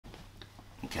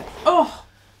Okay. Oh!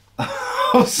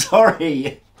 Oh,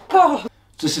 sorry. Oh!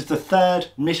 This is the third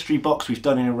mystery box we've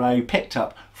done in a row, picked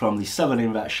up from the Southern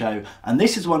Invert show, and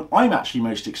this is one I'm actually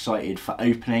most excited for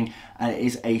opening, and it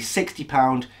is a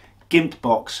 £60 GIMP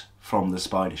box from the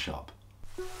Spidershop.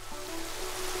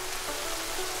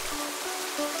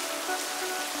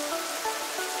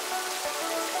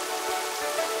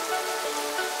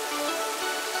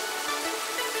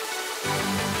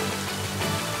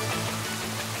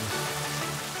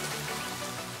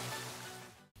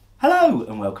 Hello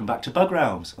and welcome back to Bug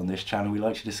Realms. On this channel we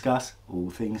like to discuss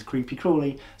all things creepy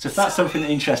crawly. So if that's something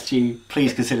that interests you,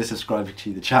 please consider subscribing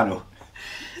to the channel.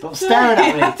 Stop staring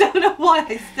at me. I don't know why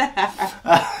I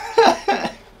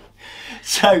stare.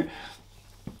 So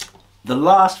the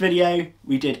last video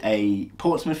we did a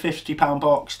Portsmouth £50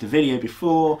 box. The video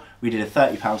before we did a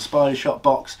 £30 Spidershop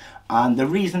box. And the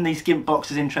reason these GIMP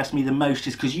boxes interest me the most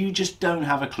is because you just don't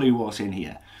have a clue what's in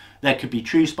here. There could be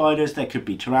true spiders, there could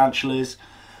be tarantulas.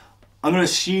 I'm going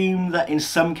to assume that in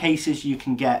some cases you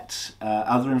can get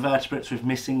other invertebrates with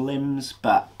missing limbs,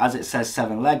 but as it says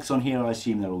 7 legs on here, I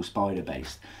assume they're all spider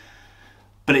based.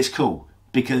 But it's cool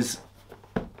because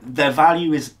their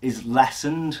value is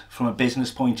lessened from a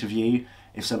business point of view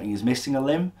if something is missing a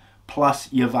limb,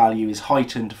 plus your value is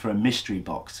heightened for a mystery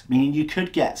box, meaning you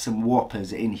could get some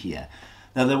whoppers in here.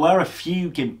 Now there were a few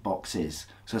GIMP boxes,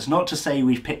 so it's not to say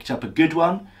we've picked up a good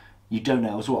one. You don't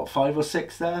know, it was what, 5 or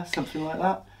 6 there, something like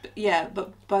that? Yeah,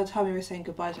 but by the time we were saying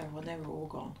goodbye to everyone, they were all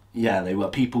gone. Yeah, they were.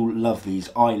 People love these.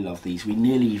 I love these. We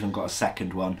nearly even got a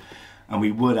second one, and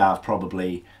we would have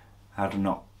probably had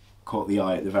not caught the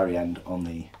eye at the very end on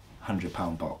the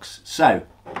 £100 box. So,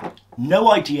 no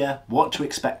idea what to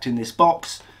expect in this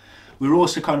box. We're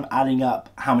also kind of adding up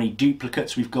how many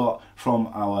duplicates we've got from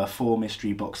our 4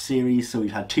 mystery box series. So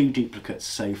we've had 2 duplicates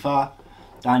so far.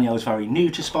 Danielle's very new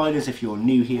to spiders, if you're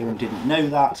new here and didn't know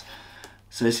that.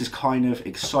 So this is kind of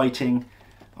exciting.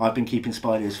 I've been keeping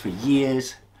spiders for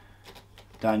years.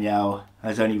 Danielle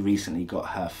has only recently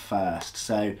got her first.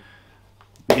 So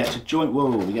we get to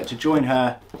join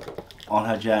her on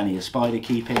her journey of spider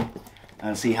keeping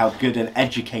and see how good an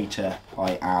educator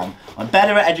I am. I'm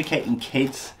better at educating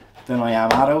kids than I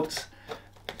am adults.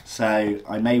 So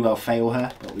I may well fail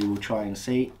her, but we will try and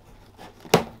see.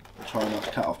 Try not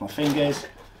to cut off my fingers.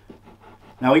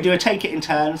 Now we do a take it in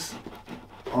turns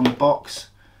on the box,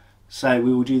 so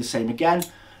we will do the same again.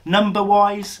 Number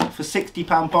wise, for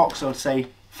 £60 box I'd say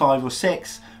 5 or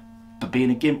 6, but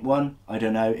being a GIMP one, I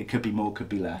don't know, it could be more, could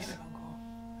be less.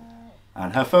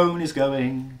 And her phone is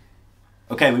going.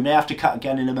 Okay, we may have to cut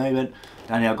again in a moment.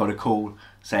 Danielle got a call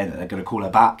saying that they're going to call her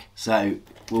back, so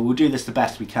we'll do this the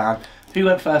best we can. Who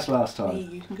went first last time? Me,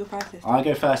 you can go first this time. I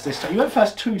go first this time. You went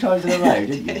first 2 times in a row,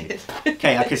 didn't you?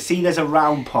 Okay, I can see there's a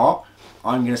round pot.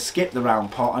 I'm going to skip the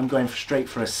round pot. I'm going straight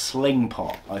for a sling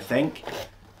pot, I think.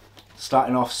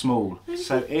 Starting off small.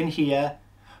 So in here,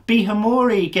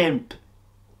 Behamori GIMP.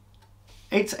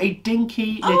 It's a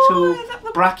dinky little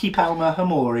Brachypelma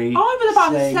hamori. I was about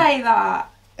to say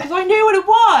that, because I knew what it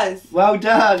was. Well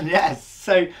done, yes.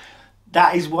 So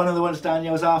that is one of the ones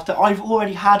Danielle's after. I've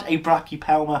already had a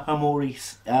Brachypelma hamori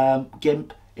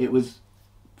GIMP. It was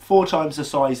 4 times the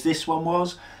size this one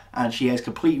was, and she has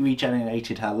completely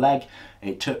regenerated her leg.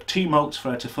 It took 2 molts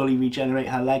for her to fully regenerate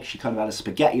her leg. She kind of had a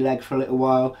spaghetti leg for a little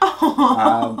while.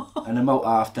 And a molt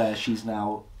after, she's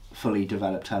now fully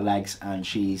developed her legs, and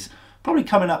she's probably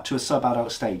coming up to a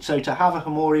sub-adult stage. So to have a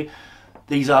hamori,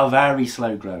 these are very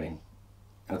slow growing.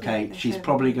 Okay, yeah, she's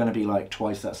probably going to be like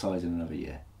twice that size in another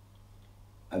year.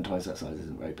 And twice that size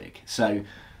isn't very big. So,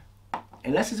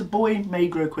 unless it's a boy, may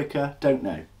grow quicker, don't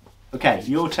know. Okay,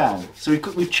 your turn. So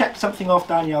we've checked something off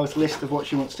Danielle's list of what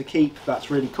she wants to keep.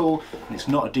 That's really cool. And it's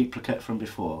not a duplicate from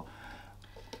before.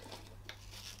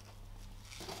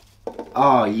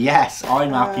 Oh, yes,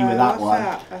 I'm happy with that one.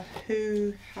 What's that?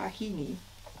 A huahini?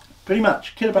 Pretty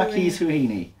much. Kilobrachys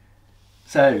huahini.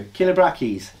 So,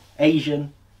 Kilobrachys,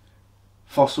 Asian,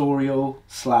 fossorial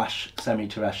 /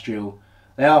 semi-terrestrial.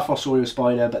 They are fossorial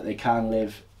spider, but they can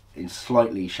live in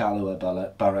slightly shallower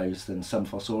burrows than some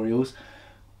fossorials.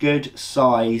 Good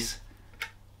size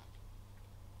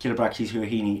Kilobrachys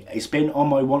huahini. It's been on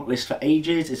my want list for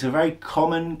ages. It's a very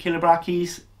common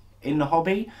Kilobrachys in the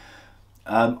hobby.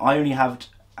 I only have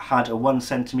had a 1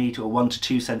 centimetre or 1 to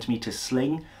 2 centimetre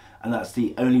sling, and that's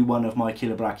the only one of my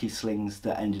Kilobrachys slings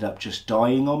that ended up just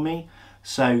dying on me.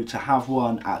 So to have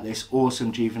one at this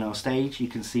awesome juvenile stage, you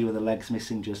can see where the leg's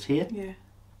missing just here. Yeah,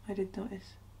 I did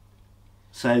notice.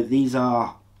 So these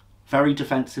are very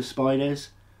defensive spiders.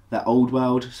 They're old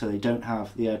world, so they don't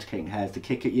have the urticating hairs to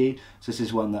kick at you. So this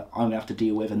is one that I'm going to have to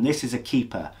deal with, and this is a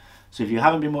keeper. So if you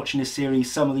haven't been watching this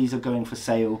series, some of these are going for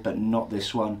sale, but not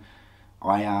this one.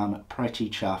 I am pretty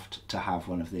chuffed to have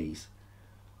one of these.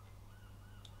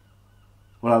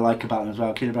 What I like about them as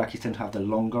well, killer brackies tend to have the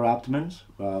longer abdomens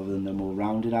rather than the more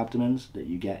rounded abdomens that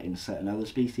you get in certain other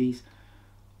species.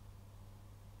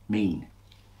 Mean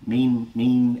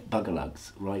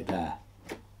buggerlugs right there.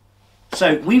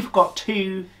 So we've got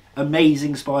 2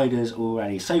 amazing spiders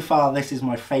already. So far, this is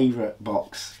my favourite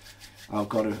box. I've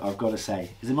got to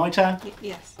say. Is it my turn?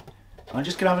 Yes. I'm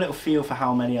just gonna have a little feel for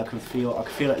how many I can feel. I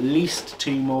can feel at least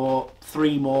 2 more,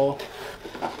 3 more.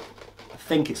 I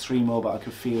think it's 3 more, but I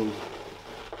can feel.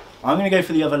 I'm gonna go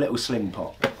for the other little sling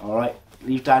pot. All right,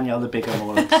 leave Danielle the bigger,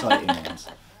 more exciting ones.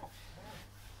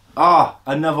 Ah,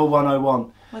 another one I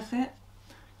want. What's it?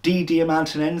 D.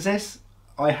 diamantinensis.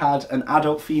 I had an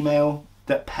adult female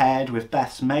that paired with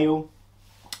Beth's male,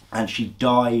 and she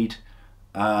died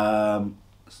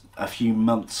a few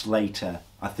months later.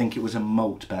 I think it was a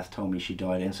molt Beth told me she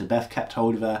died in. So Beth kept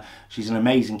hold of her. She's an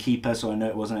amazing keeper, so I know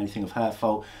it wasn't anything of her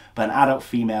fault. But an adult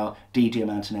female, D.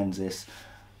 diamantinensis,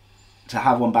 to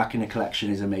have one back in the collection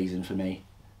is amazing for me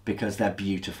because they're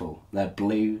beautiful. They're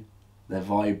blue, they're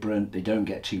vibrant, they don't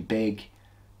get too big.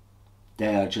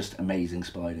 They are just amazing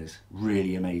spiders,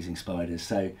 really amazing spiders.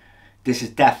 So this is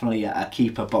definitely a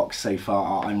keeper box so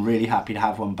far. I'm really happy to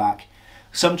have one back.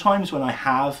 Sometimes when I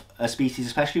have a species,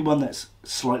 especially one that's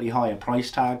slightly higher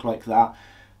price tag like that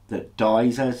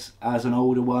dies as an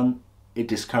older one, it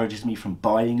discourages me from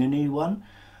buying a new one.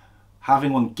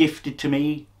 Having one gifted to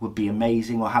me would be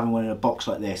amazing, or having one in a box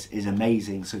like this is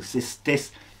amazing. So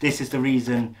this is the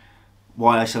reason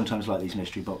why I sometimes like these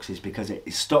mystery boxes, because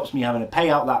it stops me having to pay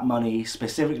out that money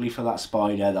specifically for that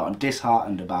spider that I'm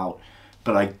disheartened about,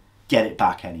 but I get it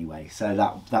back anyway. So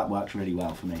that works really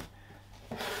well for me.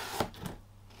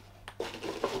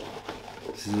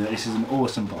 This is an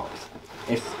awesome box.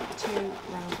 If 2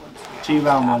 round ones. 2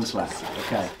 round ones left.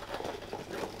 Okay.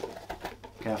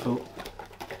 Careful.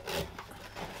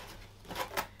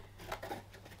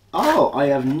 Oh, I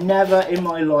have never in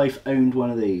my life owned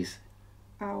one of these.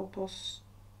 Albostriatum.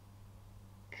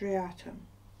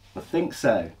 I think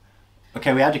so.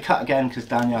 Okay, we had to cut again because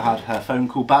Danielle had her phone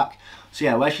call back. So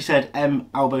yeah, where she said M.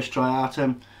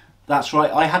 albostriatum, that's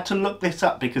right. I had to look this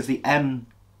up because the M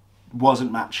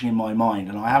wasn't matching in my mind,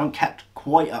 and I haven't kept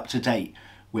quite up to date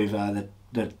with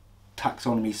the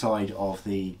taxonomy side of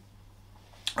the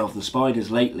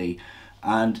spiders lately.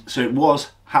 And so it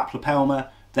was Haplopelma,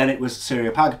 then it was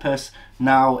Cereopagopus,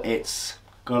 now it's,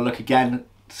 gotta look again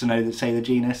to know that say the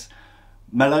genus,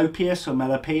 Melopius or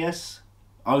Melopius.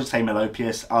 I would say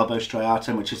Melopius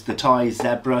albostriatum, which is the Thai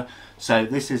zebra. So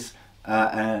this is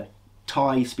a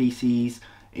Thai species.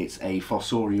 It's a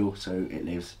fossorial, so it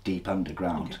lives deep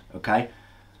underground. Okay.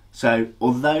 So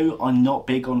although I'm not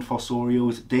big on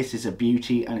fossorials, this is a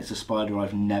beauty, and it's a spider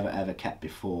I've never ever kept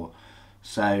before.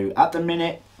 So at the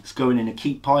minute, it's going in a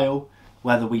keep pile.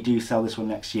 Whether we do sell this one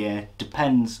next year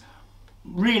depends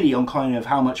really on kind of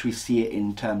how much we see it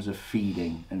in terms of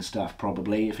feeding and stuff.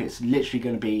 Probably if it's literally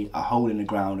going to be a hole in the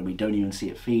ground and we don't even see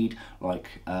it feed, like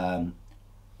an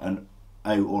O.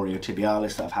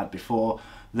 oreotibialis that I've had before,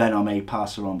 then I may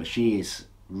pass her on. But she is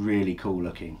really cool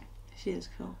looking. She is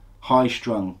cool. High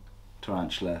strung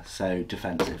tarantula, so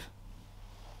defensive.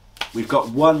 We've got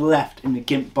one left in the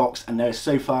GIMP box, and there is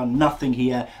so far nothing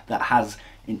here that has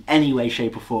in any way,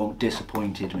 shape or form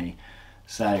disappointed me.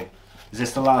 So is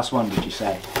this the last one, did you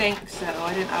say? I think so.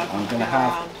 I didn't have I'm going to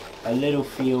have a little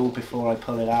feel before I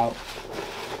pull it out.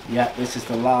 Yeah, this is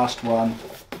the last one,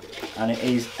 and it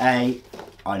is I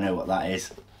know what that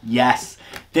is. Yes,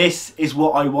 this is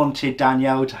what I wanted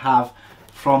Danielle to have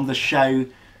from the show,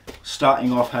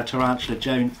 starting off her tarantula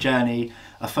journey.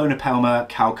 A Phonopelma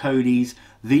chalcodes,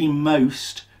 the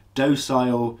most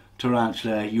docile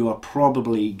tarantula you are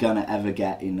probably gonna ever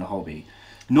get in the hobby.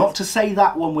 Not to say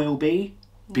that one will be,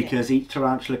 because each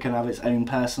tarantula can have its own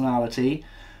personality,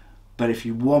 but if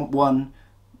you want one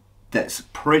that's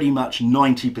pretty much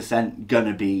 90%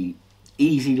 gonna be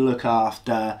easy to look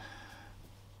after,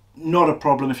 not a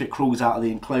problem if it crawls out of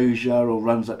the enclosure or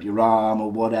runs up your arm or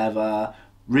whatever,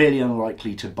 really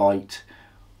unlikely to bite,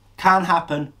 can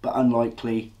happen but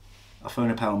unlikely, a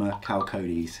Phonopelma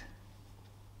chalcodes.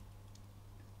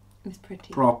 It's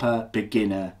pretty. Proper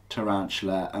beginner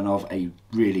tarantula, and of a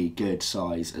really good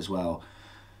size as well.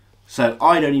 So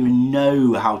I don't even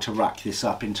know how to rack this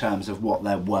up in terms of what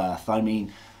they're worth. I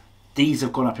mean, these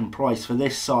have gone up in price. For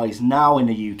this size now in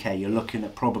the UK, you're looking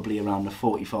at probably around the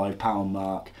 £45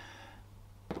 mark.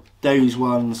 Those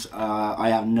ones, I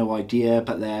have no idea,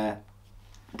 but they're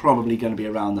probably going to be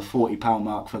around the £40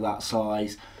 mark for that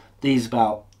size. These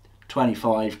about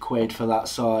 £25 for that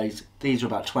size. These are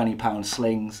about £20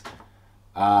 slings,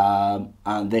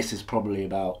 and this is probably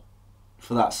about,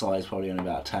 for that size, probably only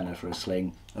about a tenner for a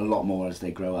sling. A lot more as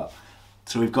they grow up.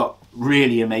 So we've got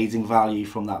really amazing value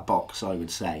from that box, I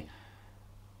would say.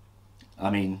 I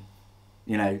mean,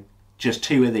 you know, just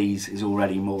 2 of these is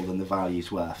already more than the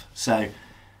value's worth. So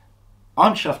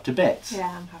I'm chuffed to bits. Yeah,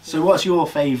 I'm happy. So what's your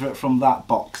favourite from that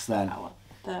box then? That one.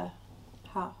 The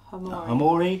Hamori.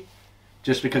 Hamori?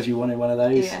 Just because you wanted one of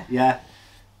those? Yeah. Yeah.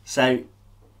 So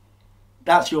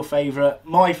that's your favourite.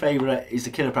 My favourite is the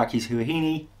Killer-Brachys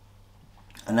Huahini.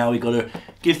 And now we've got to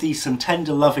give these some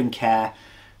tender loving care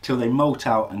till they molt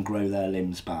out and grow their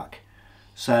limbs back.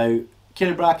 So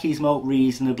Killer-Brachys molt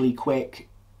reasonably quick.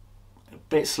 A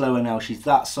bit slower now she's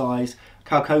that size.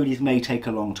 Chalcodes may take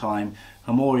a long time.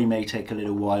 Hamori may take a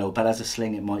little while, but as a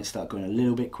sling it might start going a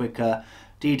little bit quicker.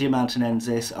 D.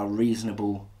 diamantinensis are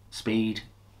reasonable speed.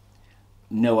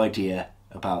 No idea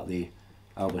about the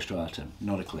albostratum,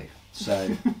 not a clue.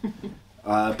 So,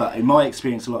 but in my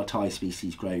experience, a lot of Thai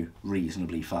species grow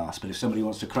reasonably fast. But if somebody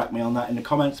wants to correct me on that in the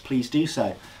comments, please do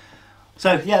so.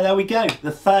 So yeah, there we go.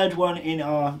 The third one in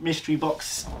our mystery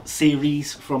box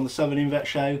series from the Southern Invert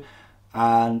Show,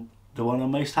 and the one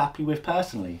I'm most happy with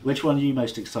personally. Which one are you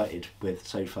most excited with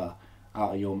so far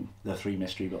out of the 3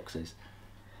 mystery boxes?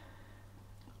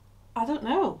 I don't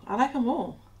know. I like them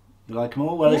all. You like them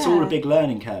all? Well, it's all a Yeah. big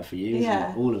learning curve for you, isn't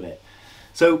Yeah. it? All of it.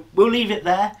 So we'll leave it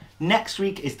there. Next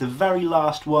week is the very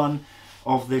last one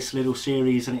of this little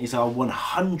series, and it is our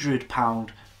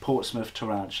 £100 Portsmouth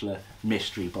Tarantula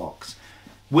mystery box.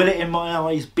 Will it, in my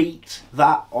eyes, beat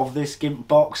that of this GIMP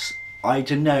box? I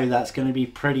don't know. That's going to be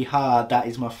pretty hard. That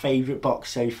is my favourite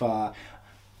box so far.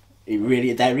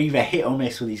 They're either hit or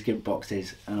miss with these GIMP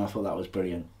boxes, and I thought that was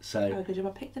brilliant. So Oh, good job I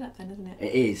picked it up then, isn't it?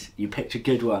 it is. You picked a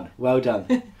good one. Well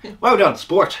done. Well done,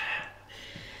 sport.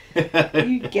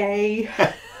 You gay.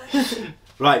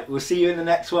 Right, we'll see you in the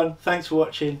next one. Thanks for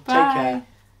watching. Bye. Take care.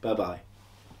 Bye-bye.